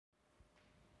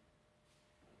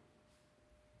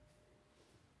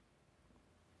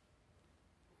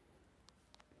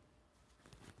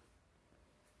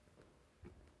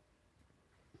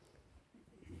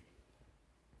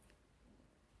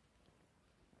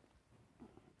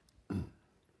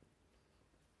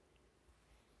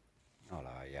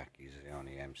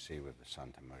MC with the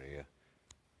Santa Maria.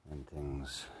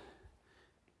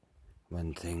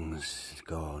 When things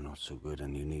go not so good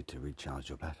and you need to recharge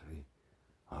your battery,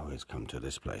 I always come to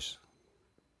this place.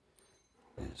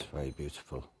 It's very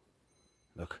beautiful.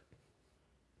 Look,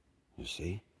 you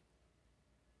see?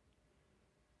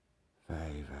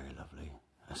 Very, very lovely.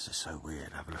 This is so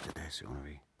weird. Have a look at this. You want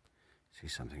to see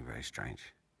something very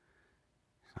strange.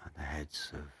 It's like the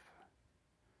heads of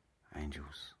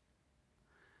angels.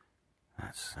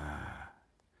 That's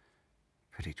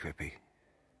pretty trippy.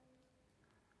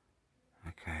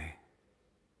 Okay.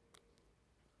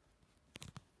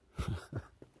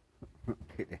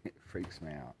 It freaks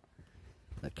me out.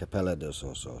 The Capella dos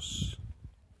Ossos.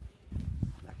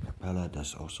 The Capella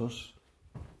dos Ossos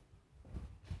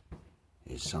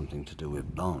is something to do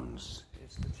with bones.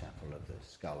 It's the chapel of the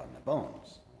skull and the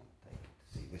bones. I want to take you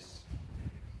to see this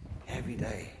every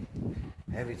day.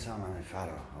 Every time I'm in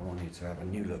Faro, I want you to have a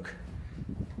new look.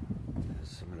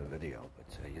 There's a similar video,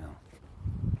 but you know.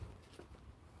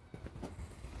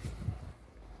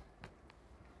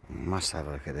 You must have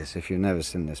a look at this if you've never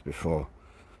seen this before.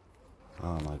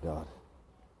 Oh my God.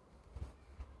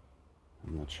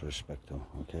 Much respect,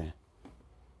 okay?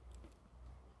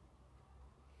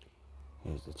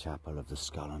 Here's the chapel of the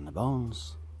skull and the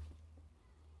bones.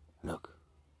 Look.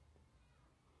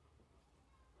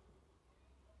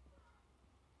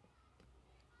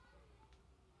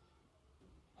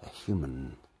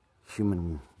 Human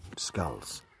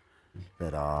skulls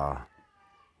that are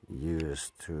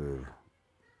used to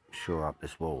shore up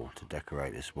this wall, to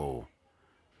decorate this wall.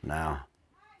 Now,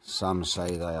 some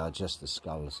say they are just the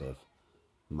skulls of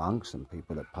monks and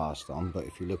people that passed on, but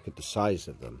if you look at the size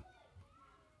of them,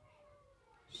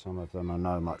 some of them are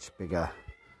no much bigger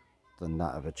than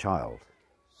that of a child.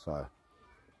 So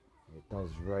it does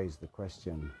raise the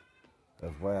question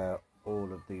of where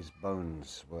all of these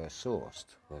bones were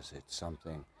sourced. Was it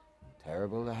something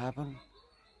terrible that happened?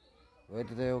 Where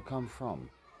did they all come from?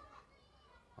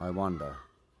 I wonder.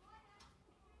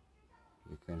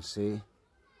 You can see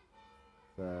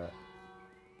that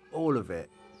all of it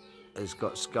has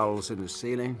got skulls in the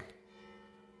ceiling,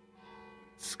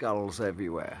 skulls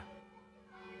everywhere.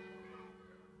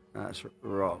 That's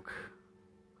rock,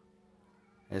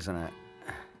 isn't it?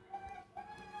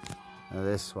 Now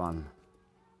this one.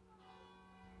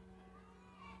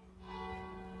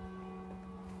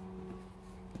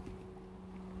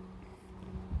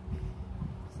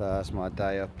 So that's my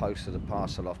day. I've posted a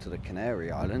parcel off to the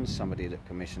Canary Islands, somebody that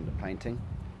commissioned the painting.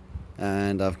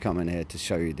 And I've come in here to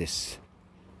show you this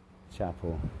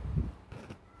chapel.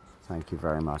 Thank you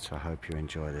very much. I hope you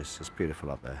enjoy this. It's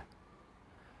beautiful up there.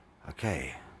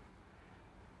 Okay.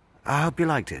 I hope you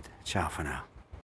liked it. Ciao for now.